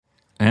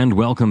And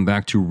welcome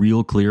back to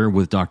Real Clear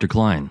with Dr.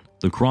 Klein,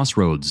 the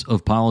crossroads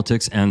of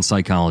politics and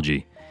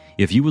psychology.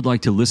 If you would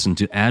like to listen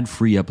to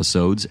ad-free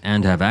episodes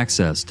and have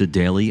access to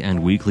daily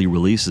and weekly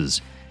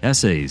releases,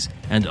 essays,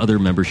 and other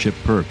membership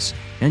perks,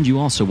 and you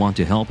also want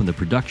to help in the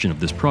production of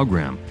this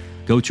program,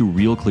 go to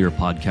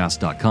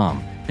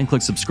realclearpodcast.com and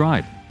click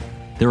subscribe.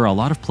 There are a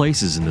lot of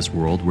places in this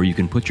world where you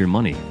can put your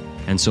money,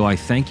 and so I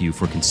thank you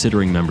for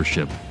considering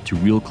membership to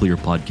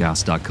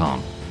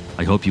realclearpodcast.com.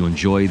 I hope you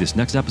enjoy this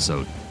next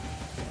episode.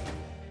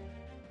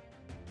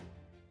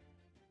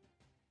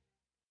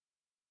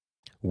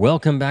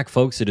 Welcome back,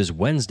 folks. It is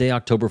Wednesday,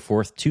 October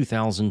 4th,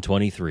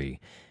 2023.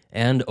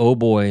 And oh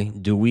boy,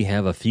 do we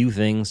have a few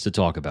things to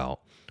talk about.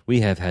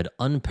 We have had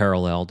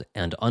unparalleled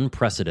and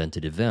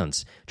unprecedented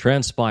events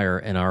transpire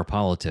in our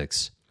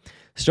politics.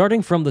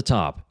 Starting from the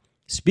top,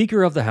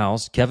 Speaker of the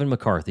House Kevin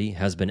McCarthy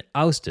has been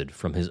ousted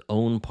from his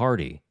own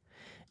party.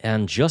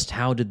 And just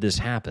how did this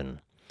happen?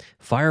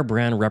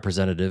 Firebrand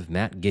Representative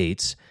Matt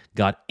Gaetz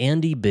got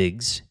Andy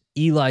Biggs,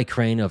 Eli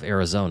Crane of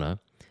Arizona,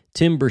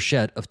 Tim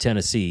Burchett of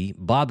Tennessee,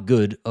 Bob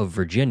Good of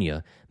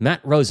Virginia,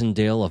 Matt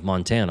Rosendale of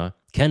Montana,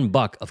 Ken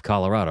Buck of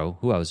Colorado,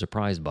 who I was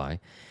surprised by,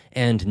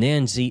 and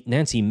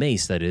Nancy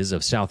Mace, that is,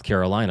 of South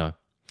Carolina,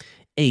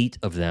 8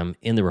 of them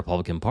in the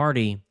Republican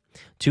Party,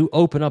 to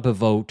open up a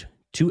vote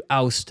to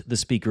oust the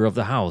Speaker of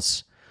the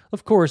House.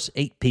 Of course,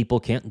 8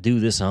 people can't do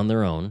this on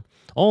their own.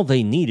 All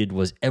they needed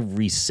was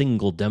every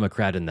single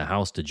Democrat in the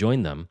House to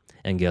join them,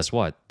 and guess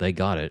what? They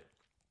got it.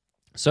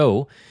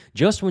 So,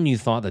 just when you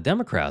thought the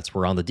Democrats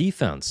were on the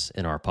defense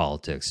in our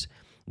politics,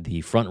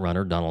 the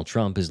frontrunner, Donald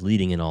Trump, is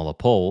leading in all the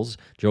polls.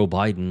 Joe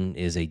Biden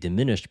is a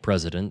diminished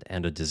president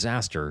and a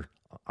disaster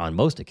on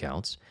most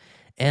accounts.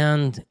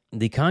 And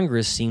the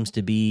Congress seems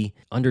to be,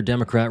 under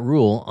Democrat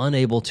rule,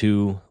 unable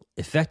to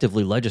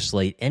effectively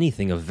legislate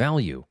anything of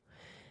value.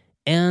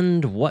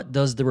 And what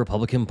does the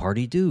Republican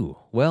Party do?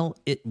 Well,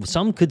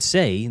 some could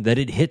say that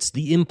it hits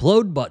the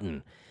implode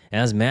button,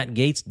 as Matt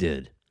Gaetz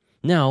did.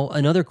 Now,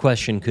 another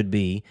question could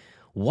be,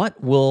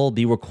 what will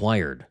be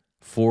required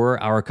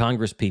for our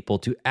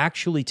congresspeople to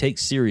actually take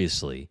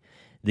seriously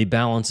the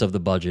balance of the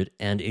budget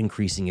and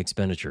increasing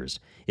expenditures?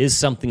 Is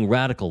something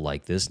radical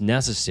like this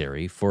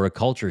necessary for a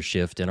culture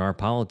shift in our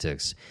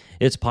politics?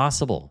 It's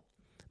possible,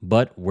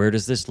 but where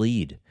does this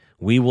lead?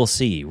 We will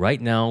see.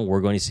 Right now,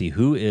 we're going to see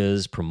who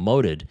is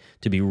promoted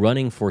to be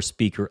running for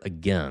Speaker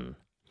again.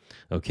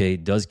 Okay,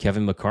 does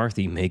Kevin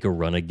McCarthy make a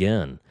run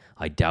again?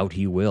 I doubt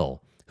he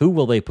will. Who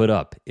will they put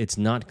up? It's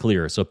not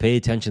clear, so pay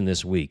attention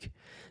this week.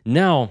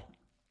 Now,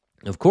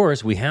 of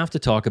course, we have to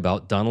talk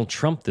about Donald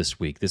Trump this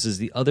week. This is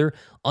the other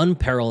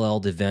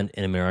unparalleled event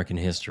in American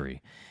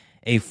history.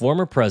 A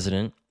former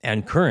president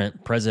and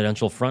current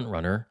presidential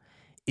frontrunner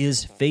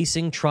is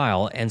facing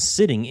trial and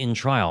sitting in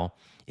trial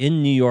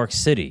in New York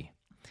City.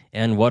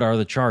 And what are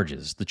the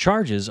charges? The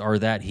charges are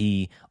that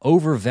he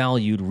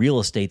overvalued real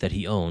estate that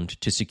he owned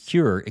to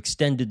secure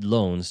extended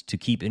loans to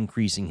keep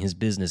increasing his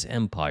business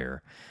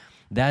empire.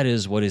 That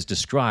is what is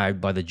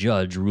described by the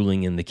judge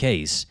ruling in the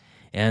case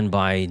and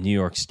by New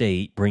York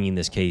State bringing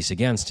this case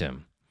against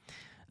him.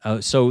 I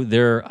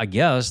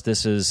guess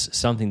this is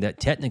something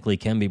that technically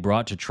can be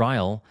brought to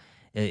trial.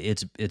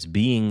 It's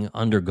being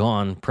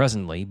undergone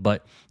presently,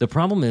 but the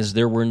problem is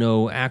there were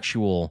no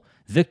actual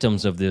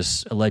victims of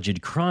this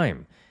alleged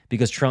crime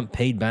because Trump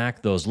paid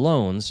back those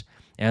loans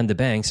and the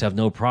banks have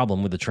no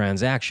problem with the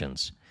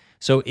transactions.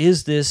 So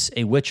is this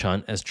a witch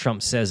hunt, as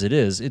Trump says it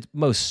is? It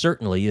most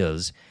certainly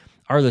is.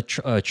 Are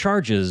the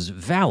charges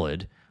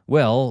valid?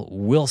 Well,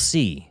 we'll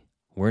see.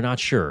 We're not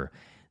sure.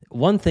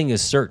 One thing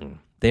is certain.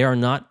 They are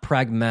not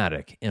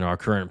pragmatic in our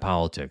current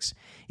politics.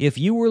 If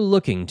you were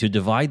looking to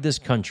divide this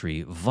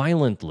country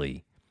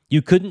violently,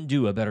 you couldn't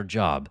do a better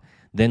job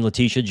than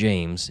Letitia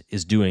James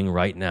is doing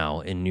right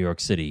now in New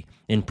York City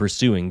in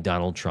pursuing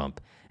Donald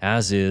Trump,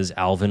 as is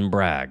Alvin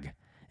Bragg,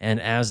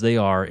 and as they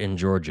are in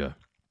Georgia.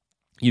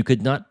 You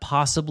could not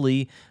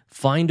possibly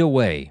find a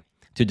way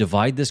to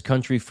divide this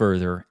country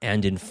further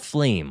and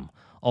inflame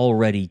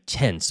already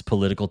tense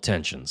political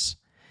tensions.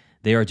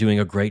 They are doing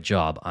a great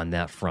job on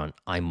that front,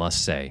 I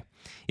must say.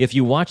 If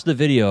you watch the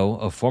video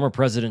of former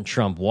President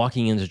Trump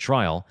walking into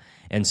trial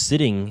and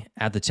sitting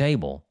at the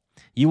table,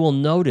 you will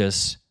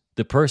notice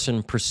the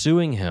person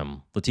pursuing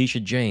him,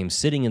 Letitia James,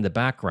 sitting in the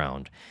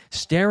background,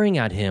 staring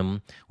at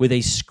him with a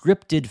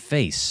scripted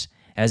face,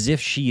 as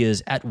if she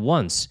is at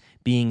once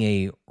being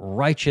a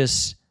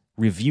righteous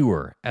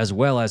reviewer as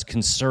well as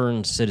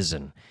concerned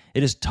citizen.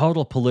 It is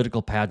total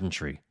political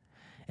pageantry.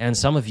 And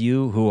some of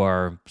you who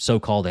are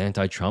so-called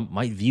anti-Trump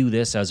might view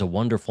this as a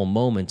wonderful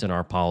moment in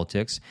our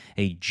politics,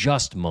 a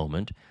just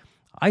moment.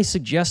 I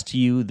suggest to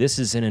you this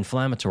is an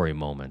inflammatory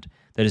moment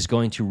that is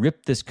going to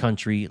rip this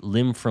country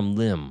limb from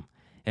limb,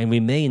 and we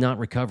may not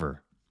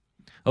recover.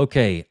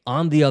 Okay,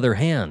 on the other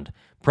hand,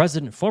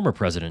 former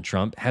President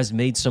Trump has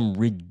made some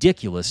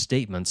ridiculous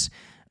statements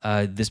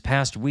this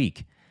past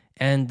week,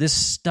 and this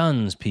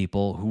stuns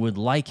people who would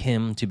like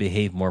him to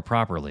behave more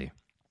properly.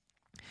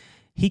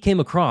 He came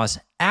across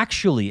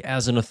actually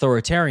as an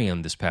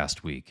authoritarian this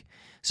past week.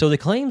 So the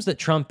claims that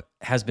Trump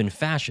has been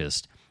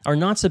fascist are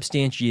not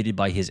substantiated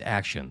by his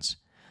actions,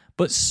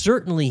 but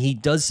certainly he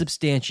does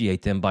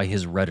substantiate them by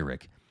his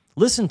rhetoric.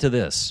 Listen to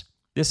this.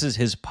 This is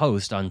his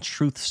post on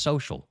Truth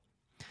Social.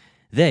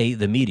 They,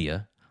 the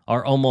media,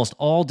 are almost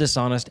all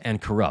dishonest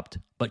and corrupt,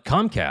 but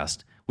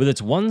Comcast, with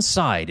its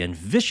one-side and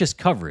vicious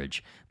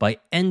coverage by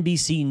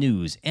NBC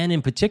News and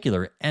in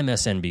particular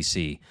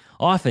MSNBC,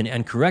 often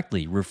and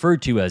correctly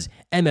referred to as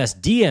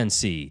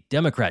MSDNC,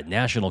 Democrat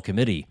National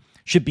Committee,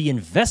 should be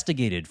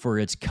investigated for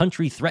its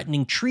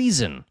country-threatening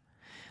treason.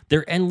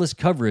 Their endless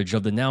coverage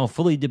of the now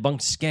fully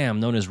debunked scam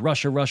known as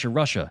Russia, Russia,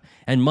 Russia,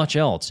 and much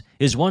else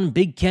is one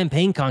big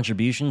campaign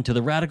contribution to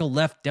the radical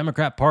left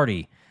Democrat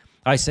Party.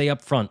 I say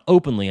up front,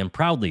 openly and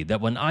proudly,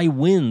 that when I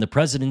win the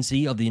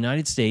presidency of the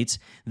United States,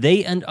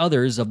 they and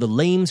others of the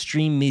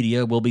lamestream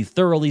media will be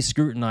thoroughly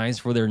scrutinized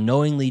for their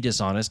knowingly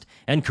dishonest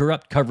and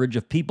corrupt coverage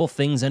of people,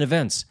 things, and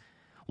events.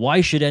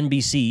 Why should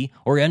NBC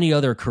or any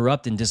other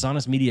corrupt and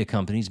dishonest media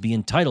companies be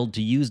entitled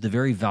to use the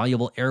very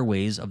valuable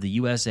airways of the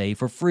USA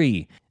for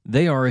free?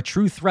 They are a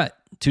true threat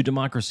to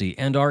democracy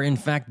and are, in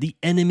fact, the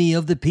enemy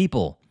of the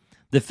people.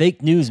 The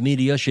fake news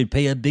media should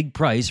pay a big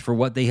price for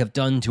what they have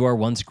done to our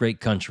once great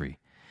country.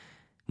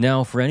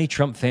 Now, for any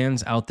Trump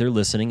fans out there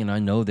listening, and I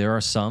know there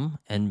are some,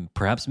 and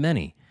perhaps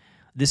many,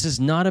 this is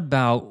not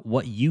about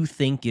what you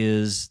think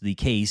is the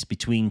case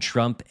between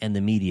Trump and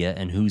the media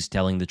and who's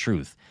telling the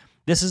truth.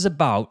 This is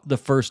about the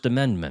First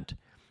Amendment.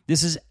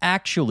 This is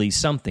actually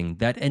something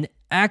that an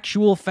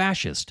actual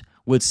fascist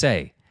would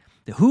say.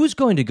 Who's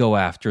going to go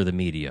after the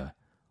media?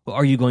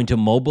 Are you going to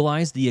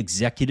mobilize the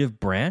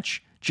executive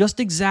branch? Just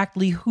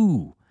exactly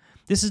who?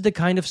 This is the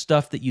kind of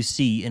stuff that you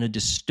see in a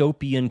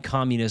dystopian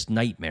communist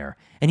nightmare,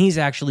 and he's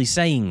actually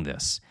saying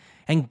this.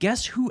 And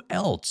guess who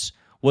else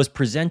was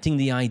presenting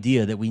the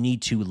idea that we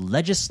need to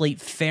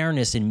legislate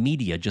fairness in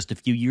media just a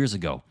few years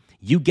ago?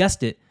 You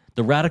guessed it,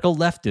 the radical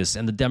leftists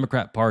and the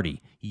Democrat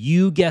Party.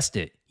 You guessed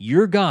it.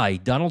 Your guy,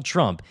 Donald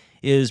Trump,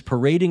 is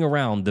parading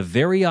around the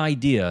very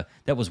idea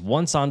that was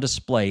once on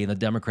display in the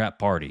Democrat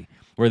Party,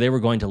 where they were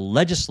going to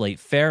legislate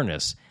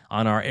fairness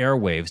on our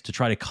airwaves to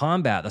try to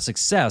combat the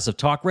success of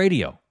talk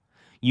radio.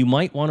 You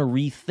might want to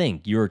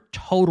rethink your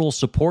total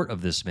support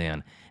of this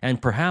man and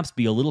perhaps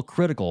be a little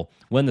critical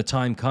when the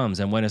time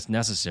comes and when it's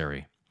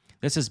necessary.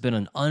 This has been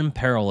an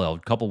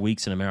unparalleled couple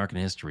weeks in American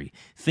history.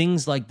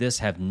 Things like this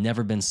have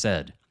never been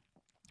said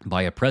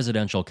by a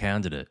presidential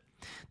candidate.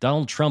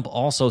 Donald Trump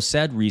also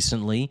said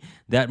recently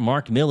that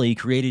Mark Milley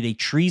created a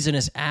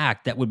treasonous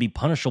act that would be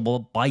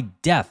punishable by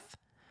death.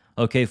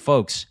 Okay,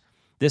 folks,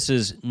 this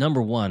is,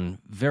 number one,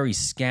 very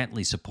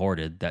scantily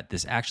supported that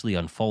this actually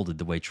unfolded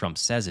the way Trump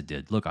says it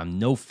did. Look, I'm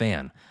no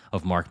fan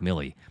of Mark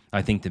Milley.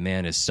 I think the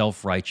man is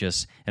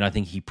self-righteous, and I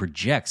think he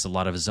projects a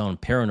lot of his own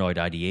paranoid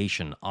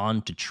ideation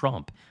onto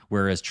Trump,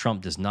 whereas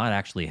Trump does not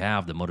actually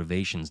have the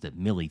motivations that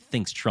Milley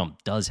thinks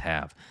Trump does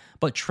have.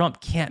 But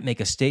Trump can't make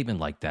a statement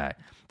like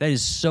that. That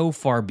is so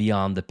far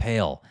beyond the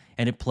pale,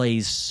 and it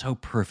plays so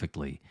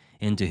perfectly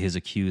into his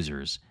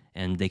accusers,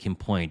 and they can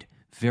point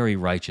very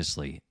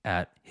righteously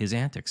at his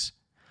antics.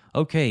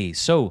 Okay,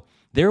 so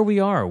there we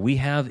are. We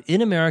have,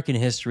 in American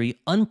history,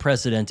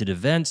 unprecedented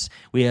events.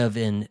 We have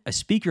a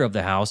Speaker of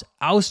the House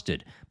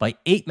ousted by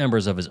 8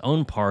 members of his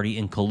own party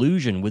in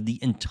collusion with the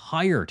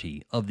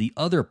entirety of the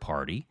other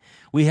party.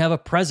 We have a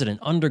president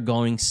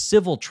undergoing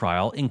civil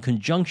trial in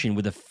conjunction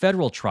with a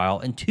federal trial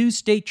and 2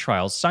 state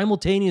trials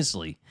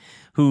simultaneously,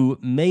 who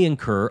may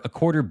incur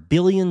 $250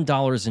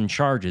 million in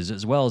charges,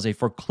 as well as a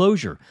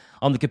foreclosure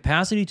on the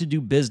capacity to do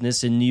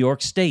business in New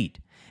York State,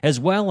 as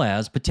well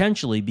as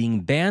potentially being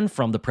banned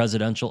from the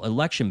presidential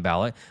election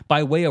ballot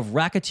by way of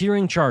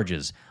racketeering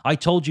charges. I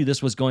told you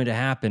this was going to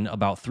happen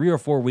about 3 or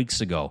 4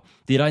 weeks ago.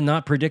 Did I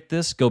not predict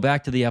this? Go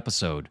back to the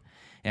episode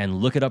and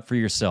look it up for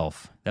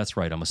yourself. That's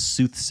right, I'm a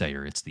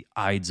soothsayer. It's the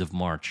Ides of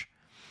March.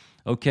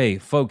 Okay,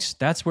 folks,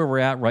 that's where we're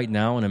at right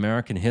now in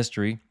American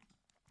history.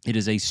 It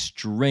is a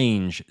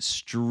strange,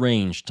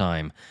 strange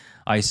time.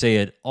 I say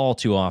it all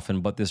too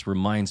often, but this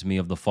reminds me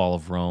of the fall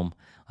of Rome.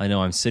 I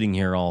know I'm sitting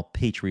here all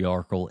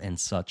patriarchal and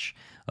such,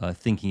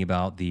 thinking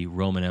about the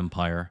Roman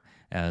Empire,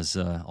 as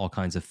all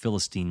kinds of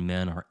Philistine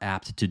men are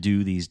apt to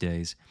do these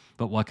days.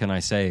 But what can I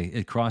say?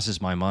 It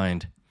crosses my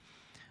mind.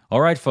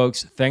 All right,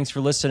 folks, thanks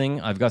for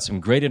listening. I've got some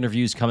great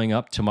interviews coming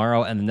up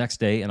tomorrow and the next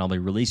day, and I'll be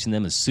releasing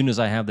them as soon as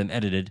I have them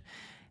edited.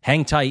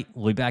 Hang tight.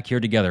 We'll be back here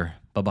together.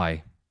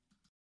 Bye-bye.